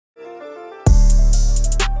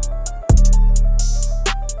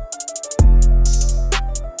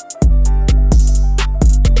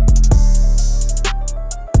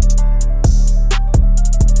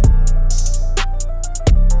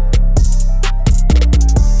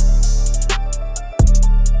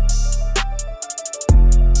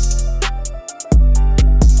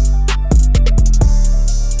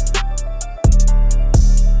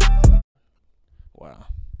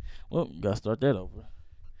start that over.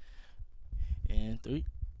 And 3,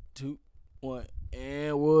 2, 1.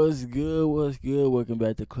 And what's good? What's good? Welcome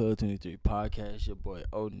back to Club 23 Podcast. Your boy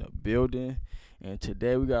Odin the building. And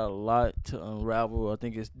today we got a lot to unravel. I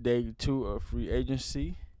think it's day 2 of free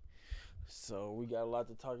agency. So we got a lot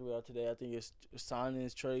to talk about today. I think it's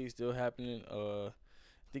signings, trades still happening. I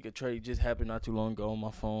think a trade just happened not too long ago on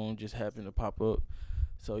my phone. Just happened to pop up.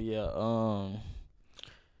 So yeah,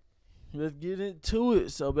 let's get into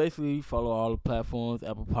it. So basically, follow all the platforms: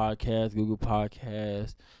 Apple Podcasts, Google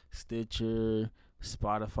Podcasts, Stitcher,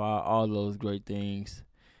 Spotify, all those great things.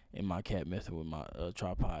 And my cat messing with my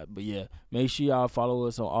tripod. But yeah, make sure y'all follow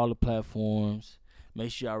us on all the platforms.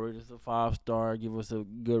 Make sure y'all rate us a 5-star. Give us a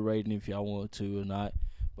good rating if y'all want to or not.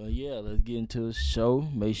 But yeah, let's get into the show.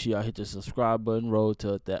 Make sure y'all hit the subscribe button. Road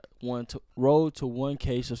to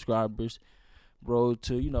 1K subscribers. Road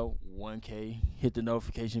to 1K. Hit the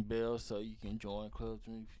notification bell so you can join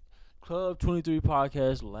Club 23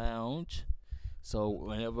 Podcast Lounge. So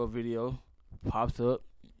whenever a video pops up,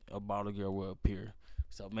 a bottle girl will appear.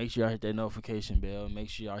 So make sure y'all hit that notification bell. Make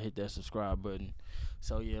sure y'all hit that subscribe button.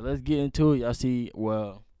 So yeah, let's get into it. Y'all see,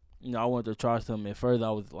 I wanted to try something. At first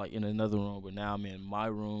I was like in another room, but now I'm in my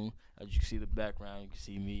room. As you can see the background, you can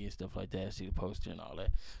see me and stuff like that. See the poster and all that.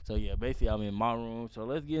 So yeah, basically I'm in my room. So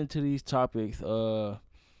let's get into these topics. Free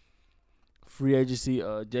agency.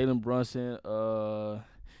 Jalen Brunson.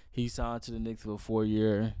 He signed to the Knicks for a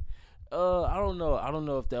 4-year. I don't know. I don't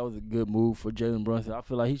know if that was a good move for Jalen Brunson. I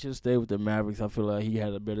feel like he should stay with the Mavericks. I feel like he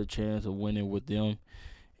had a better chance of winning with them,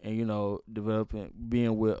 and developing,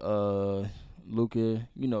 being with Luka.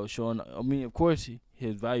 Showing. I mean, of course,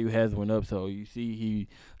 his value has went up. So you see, he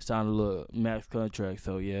signed a little max contract.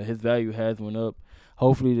 So yeah, his value has went up.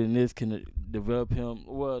 Hopefully, the Knicks can develop him.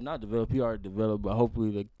 Well, not develop. He already developed, but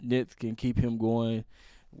hopefully the Knicks can keep him going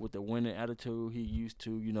with the winning attitude he used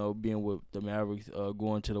to, being with the Mavericks,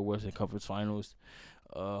 going to the Western Conference Finals.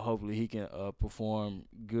 Hopefully he can perform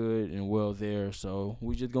good and well there. So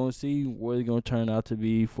we're just going to see what it's going to turn out to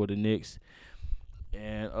be for the Knicks.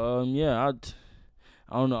 And, I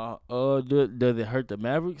don't know. Does it hurt the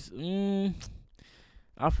Mavericks?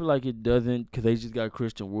 I feel like it doesn't because they just got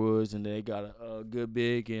Christian Woods and they got a good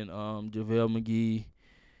big and JaVale McGee.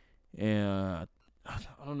 And I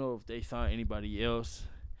don't know if they signed anybody else,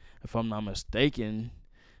 if I'm not mistaken.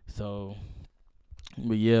 So,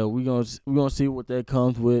 but yeah, we gonna see what that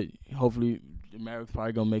comes with. Hopefully, the Mavericks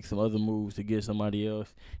probably gonna make some other moves to get somebody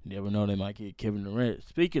else. You never know, they might get Kevin Durant.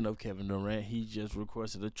 Speaking of Kevin Durant, he just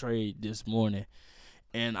requested a trade this morning,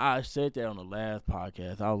 and I said that on the last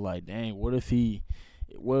podcast. I was like, dang,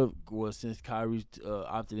 since Kyrie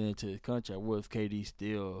opted into his contract, what if KD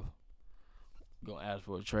still gonna ask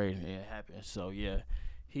for a trade and it happened? So yeah.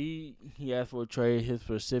 He asked for a trade. His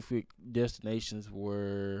specific destinations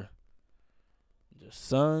were the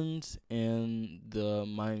Suns and the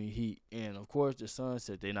Miami Heat. And, of course, the Suns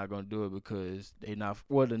said they're not going to do it because the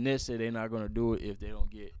Nets said they're not going to do it if they don't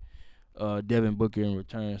get Devin Booker in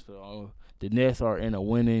return. So the Nets are in a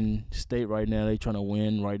winning state right now. They're trying to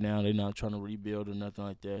win right now. They're not trying to rebuild or nothing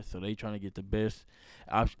like that. So they're trying to get the best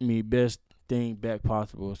thing back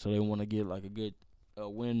possible. So they want to get like a good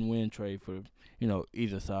win-win trade for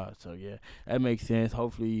either side. So yeah, that makes sense.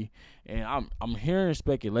 Hopefully, and I'm hearing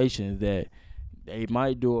speculations that they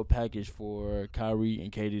might do a package for Kyrie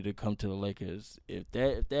and KD to come to the Lakers. If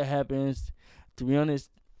that happens, to be honest,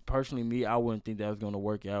 personally, me, I wouldn't think that was going to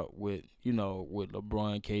work out with with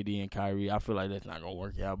LeBron, KD, and Kyrie. I feel like that's not going to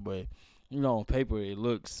work out. But on paper, it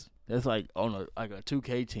looks that's like on a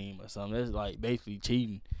 2K team or something. That's like basically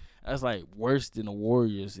cheating. That's like worse than the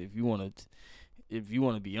Warriors if you want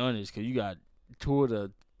to be honest, because you got two of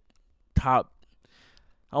the top,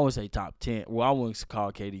 I wouldn't say top 10. Well, I wouldn't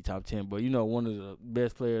call KD top 10, but one of the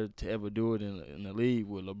best players to ever do it in the league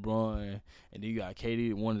with LeBron. And then you got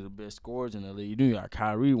KD, one of the best scorers in the league. Then you got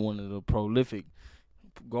Kyrie, one of the prolific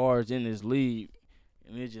guards in this league.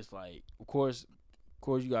 And it's just like, of course,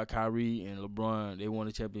 you got Kyrie and LeBron. They won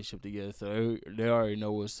a championship together, so they already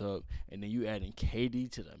know what's up. And then you adding KD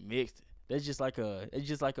to the mix. It's just like a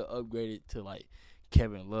upgraded to like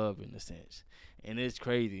Kevin Love in a sense, and it's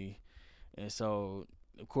crazy. And so,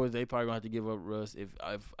 of course, they probably gonna have to give up Russ. If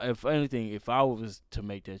anything, if I was to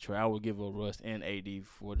make that trade, I would give up Russ and AD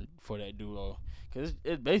for that duo, because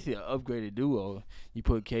it's basically an upgraded duo. You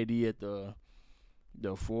put KD at the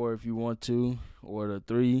 4 if you want to, or the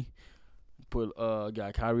 3. Put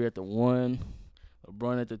got Kyrie at the 1,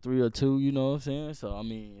 LeBron at the 3 or 2. You know what I'm saying? So I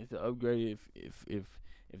mean, it's an upgrade if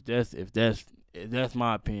that's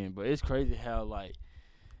my opinion. But it's crazy how like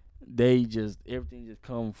everything just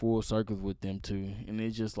come full circles with them too, and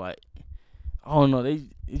it's just like I don't know.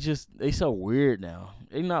 They so weird now.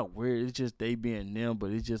 They not weird. It's just they being them,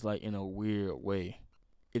 but it's just like in a weird way,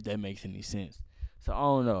 if that makes any sense. So I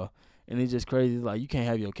don't know. And it's just crazy. It's like you can't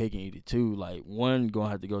have your cake and eat it too. Like one gonna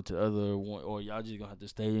have to go to the other one, or y'all just gonna have to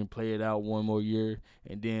stay and play it out one more year,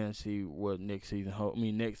 and then see what next season hold. I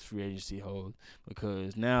mean, next free agency holds.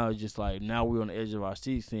 Because now it's just like now we're on the edge of our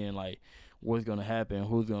seat, seeing like what's gonna happen,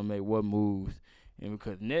 who's gonna make what moves, and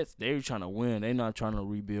because Nets they're trying to win, they're not trying to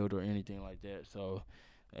rebuild or anything like that. So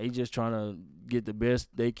they just trying to get the best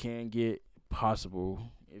they can get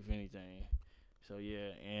possible, if anything. So yeah,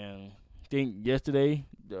 and I think yesterday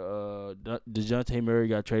DeJounte Murray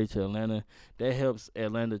got traded to Atlanta. That helps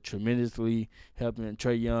Atlanta tremendously, helping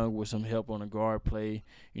Trey Young with some help on the guard play.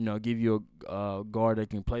 Give you a guard that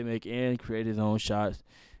can play make and create his own shots,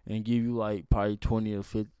 and give you like probably 20 to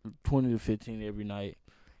 15 every night,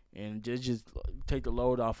 and just take the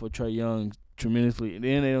load off of Trey Young tremendously. And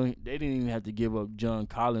then they didn't even have to give up John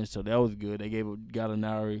Collins, so that was good. They gave up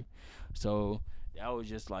Gallinari, so that was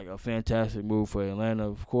just like a fantastic move for Atlanta.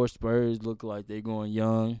 Of course, Spurs look like they're going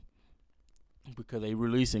young because they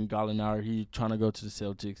releasing Gallinari. He's trying to go to the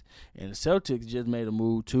Celtics, and the Celtics just made a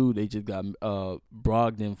move too. They just got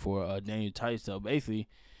Brogdon for Daniel Tice. So basically,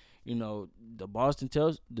 the the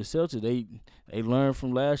Celtics, they learned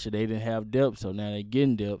from last year. They didn't have depth, so now they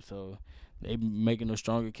getting depth. So they making a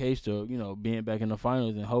stronger case to being back in the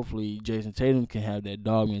finals, and hopefully Jason Tatum can have that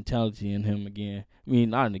dog mentality in him again. I mean,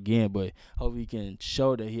 not again, but hopefully he can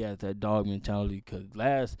show that he has that dog mentality. Cause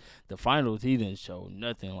the finals he didn't show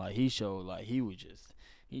nothing. Like he showed like he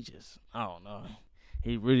just I don't know.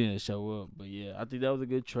 He really didn't show up. But yeah, I think that was a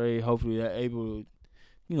good trade. Hopefully they're able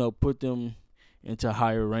to put them into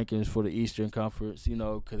higher rankings for the Eastern Conference,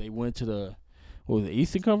 because they went to the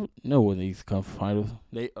Eastern Conference? No, it wasn't the Eastern Conference Finals.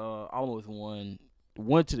 They almost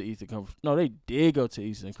went to the Eastern Conference. No, they did go to the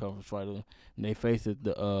Eastern Conference Finals, and they faced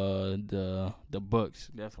the Bucks.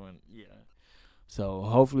 That's when, yeah. So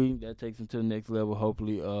hopefully that takes them to the next level.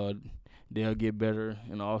 Hopefully they'll get better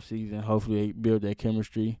in the offseason. Hopefully they build that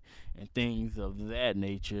chemistry and things of that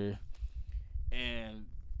nature. And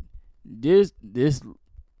this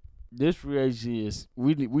free agency is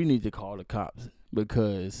we need to call the cops,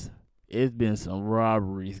 because it's been some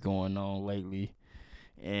robberies going on lately,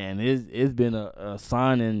 and it's been a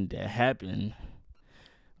signing that happened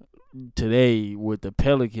today with the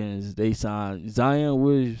Pelicans. They signed Zion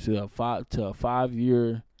Williams to a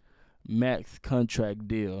 5-year max contract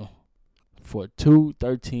deal for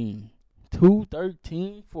 $213.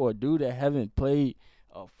 $213 for a dude that haven't played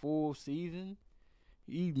a full season.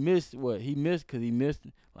 He missed what he missed because he missed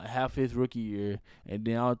like half his rookie year, and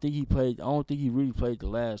then I don't think he really played the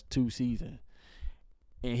last 2 seasons.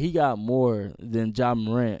 And he got more than Ja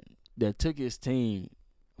Morant, that took his team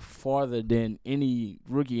farther than any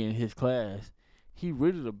rookie in his class. He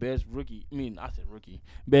really the best rookie. I mean, I said rookie,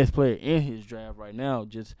 best player in his draft right now,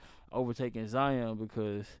 just overtaking Zion,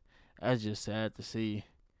 because that's just sad to see.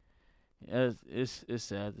 It's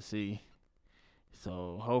sad to see.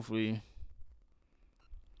 So hopefully.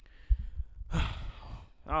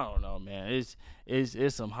 I don't know, man.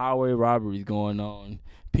 It's some highway robberies going on.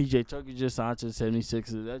 PJ Tucker just signed to the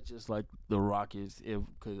 76ers. That's just like the Rockets.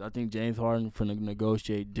 Because I think James Harden finna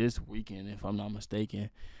negotiate this weekend, if I'm not mistaken.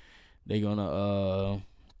 They're gonna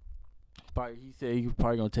he said he's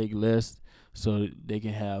probably gonna take less so they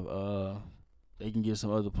can have they can get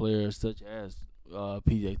some other players such as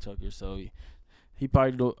PJ Tucker. So he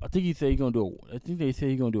probably do. I think he said he's gonna do. I think they said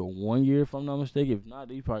he's gonna do a 1 year, if I'm not mistaken. If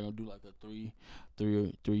not, he's probably gonna do like a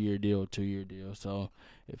three-year deal, 2-year deal. So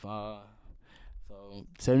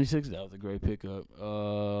 76, that was a great pickup.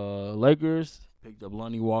 Lakers picked up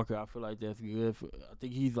Lonnie Walker. I feel like that's good. I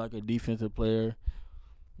think he's like a defensive player.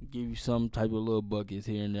 Give you some type of little buckets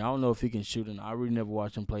here and there. I don't know if he can shoot, and I really never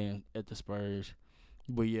watched him playing at the Spurs.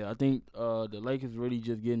 But yeah, I think the Lakers really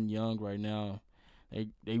just getting young right now.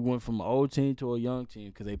 They went from an old team to a young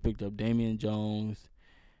team because they picked up Damian Jones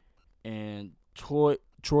and Troy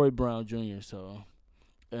Brown Jr. So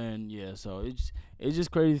it's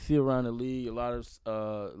just crazy to see around the league. A lot of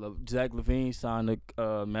Zach LaVine signed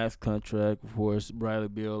a max contract. Of course, Bradley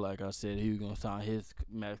Beal, like I said, he was gonna sign his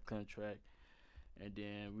max contract. And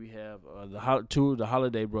then we have two of the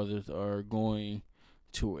Holiday brothers are going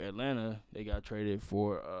to Atlanta. They got traded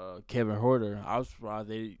for Kevin Huerter. I was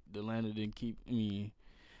surprised Atlanta didn't keep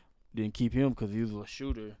him because he was a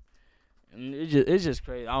shooter. And it's just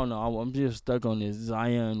crazy. I don't know. I'm just stuck on this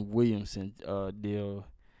Zion Williamson deal.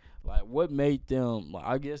 Like, what made them? Like,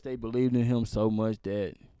 I guess they believed in him so much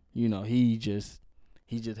that they just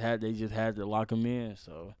had to lock him in.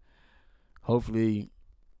 So hopefully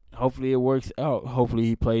hopefully it works out. Hopefully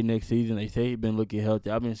he play next season. They say he been looking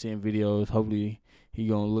healthy. I've been seeing videos. Hopefully he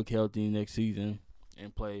gonna look healthy next season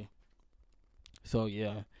and play. So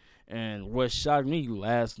yeah, and what shocked me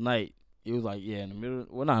last night, it was like in the middle.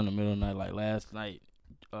 Well, not in the middle of the night. Like last night,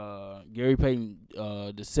 Gary Payton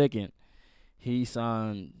the second, he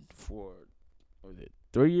signed for what was it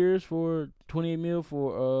 3 years for 28 mil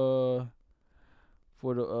for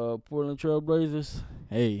the Portland Trail Blazers.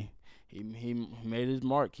 Hey, he made his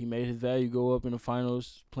mark. He made his value go up in the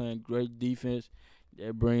finals, playing great defense.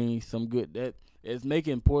 That brings some good. That it's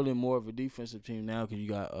making Portland more of a defensive team now because you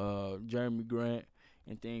got Jeremy Grant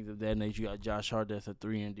and things of that nature. You got Josh Hart that's a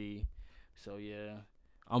 3-and-D. So yeah,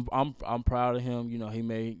 I'm proud of him. He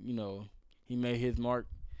made his mark.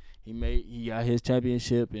 He got his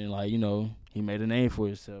championship and he made a name for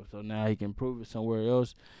himself. So now he can prove it somewhere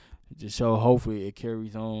else. Just so hopefully it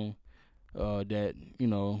carries on that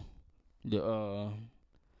the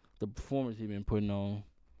the performance he been putting on.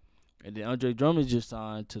 And then Andre Drummond just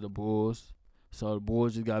signed to the Bulls, so the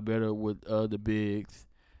Bulls just got better with the bigs.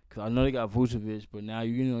 Cause I know they got Vucevic, but now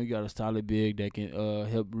you got a solid big that can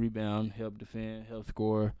help rebound, help defend, help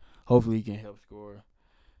score. Hopefully he can help score.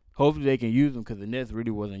 Hopefully they can use him because the Nets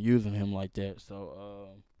really wasn't using him like that. So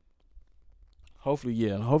hopefully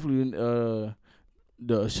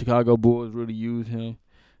the Chicago Bulls really use him.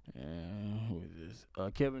 And who is this?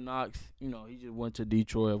 Kevin Knox. He just went to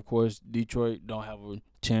Detroit. Of course, Detroit don't have a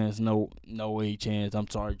chance. No way chance. I'm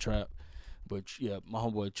sorry, Trap. But yeah, my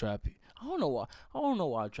homeboy Trap. I don't know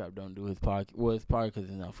why Trap don't do his podcast. Well, it's probably because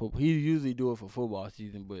it's not football. He usually do it for football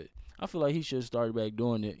season, but I feel like he should start back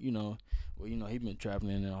doing it. He been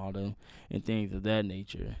traveling and all them and things of that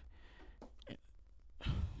nature.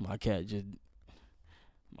 My cat is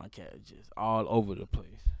just all over the place.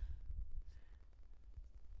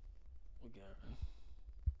 I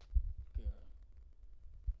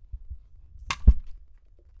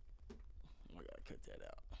gotta cut that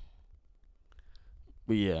out.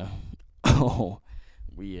 But yeah.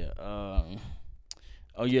 But yeah. Oh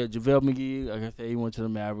yeah, JaVale McGee, like I said, he went to the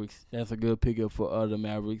Mavericks. That's a good pickup for the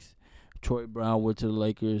Mavericks. Troy Brown went to the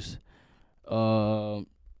Lakers. Bobby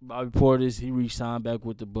Portis, he re-signed back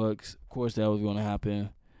with the Bucks. Of course, that was going to happen.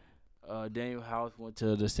 Daniel House went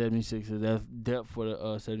to the 76ers. That's depth for the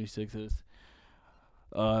 76ers.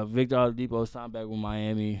 Victor Oladipo signed back with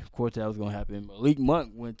Miami. Of course, that was going to happen. Malik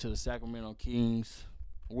Monk went to the Sacramento Kings,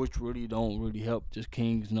 which really don't really help. Just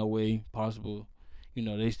Kings, no way possible.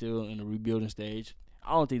 They still in the rebuilding stage.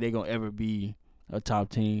 I don't think they're going to ever be a top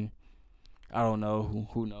team. I don't know.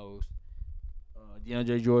 Who knows?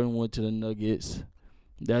 DeAndre Jordan went to the Nuggets.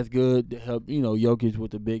 That's good to help, Jokic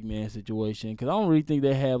with the big man situation. Because I don't really think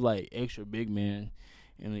they have, extra big men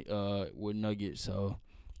with Nuggets. So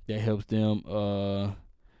that helps them.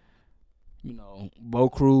 Bo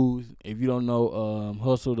Cruz, if you don't know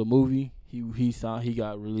Hustle the movie, he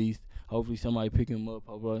got released. Hopefully somebody pick him up.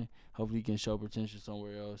 Hopefully he can show potential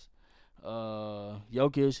somewhere else.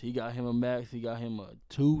 Jokic, he got him a max. He got him a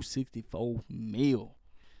 $264 million.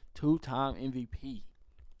 2-time MVP.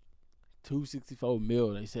 $264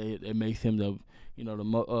 million. They say it makes him the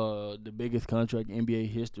biggest contract in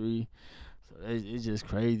NBA history. So it's just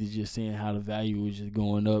crazy just seeing how the value is just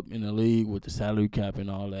going up in the league with the salary cap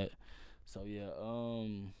and all that. So yeah,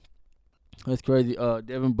 that's crazy.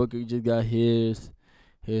 Devin Booker just got his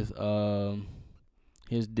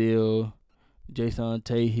deal. Jason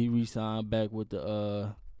Tate, he re-signed back with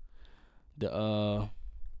the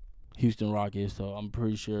Houston Rockets, so I'm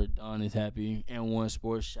pretty sure Don is happy. And One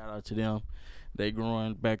Sports, shout out to them. They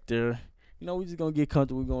growing back there. We just gonna get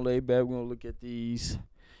comfortable. We're gonna lay back. We're gonna look at these.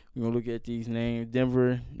 We're gonna look at these names.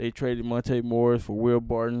 Denver, they traded Monte Morris for Will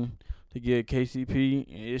Barton to get KCP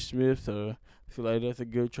and Ish Smith. So I feel like that's a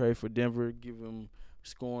good trade for Denver. Give him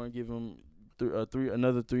scoring. Give him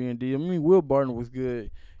another 3-and-D. I mean, Will Barton was good,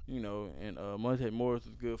 and Monte Morris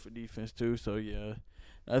was good for defense too. So yeah,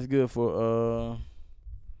 that's good for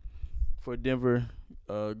Denver,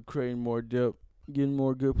 creating more depth, getting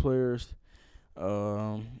more good players.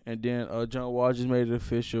 And then John Wall just made it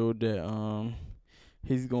official that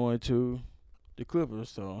he's going to the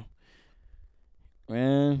Clippers. So,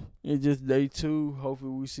 man, it's just day 2.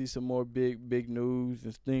 Hopefully we see some more big news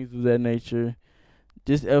and things of that nature.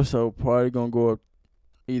 This episode probably going to go up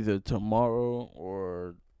either tomorrow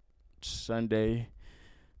or Sunday.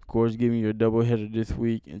 Of course, giving you a doubleheader this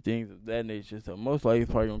week and things of that nature. So most likely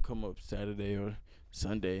it's probably gonna come up Saturday or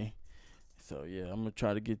Sunday. So yeah, I'm gonna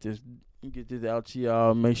try to get this out to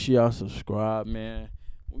y'all. Make sure y'all subscribe, man.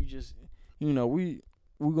 We just, we probably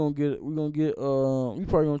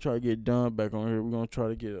gonna try to get done back on here. We're gonna try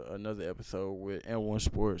to get another episode with N1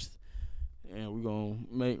 Sports and we're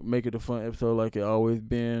gonna make it a fun episode like it always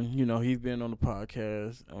been. You know, he's been on the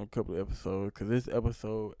podcast on a couple of episodes because this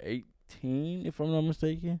episode 18, if I'm not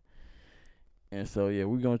mistaken. And so yeah,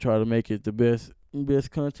 we're gonna try to make it the best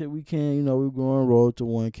content we can. You know, we're going to roll to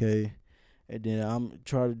 1K, and then I'm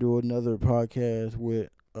try to do another podcast with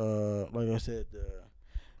like I said,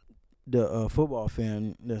 the football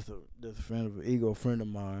fan that's a friend of an Eagle friend of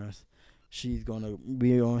mine. She's gonna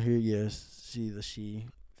be on here. Yes, she's a she.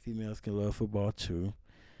 Females can love football too.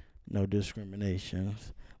 No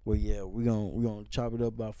discriminations. But yeah, we gonna chop it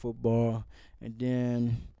up about football, and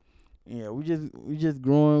then yeah, we just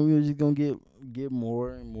growing. We just gonna get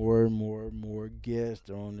more and more guests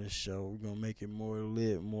on this show. We're gonna make it more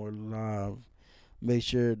lit, more live. Make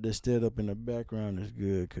sure the setup in the background is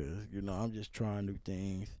good, cause you know I'm just trying new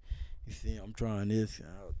things. You see, I'm trying this.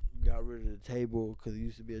 I got rid of the table because it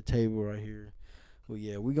used to be a table right here. But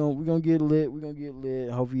yeah, we gonna get lit. We gonna get lit.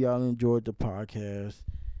 Hopefully y'all enjoyed the podcast.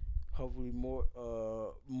 Hopefully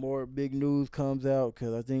more big news comes out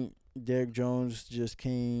because I think Derrick Jones just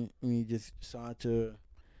came. I mean, just signed to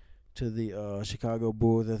the Chicago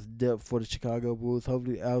Bulls. That's depth for the Chicago Bulls.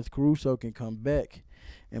 Hopefully Alex Caruso can come back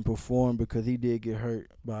and perform because he did get hurt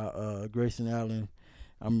by Grayson Allen.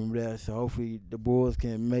 I remember that. So hopefully the Bulls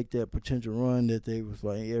can make that potential run that they was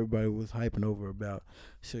like everybody was hyping over about.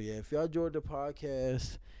 So yeah, if y'all enjoyed the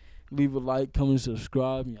podcast, leave a like, comment,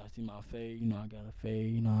 subscribe. Y'all see my fade, you know I got a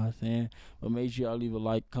fade, you know what I'm saying? But make sure y'all leave a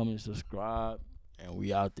like, comment, subscribe, and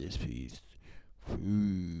we out this piece. Peace.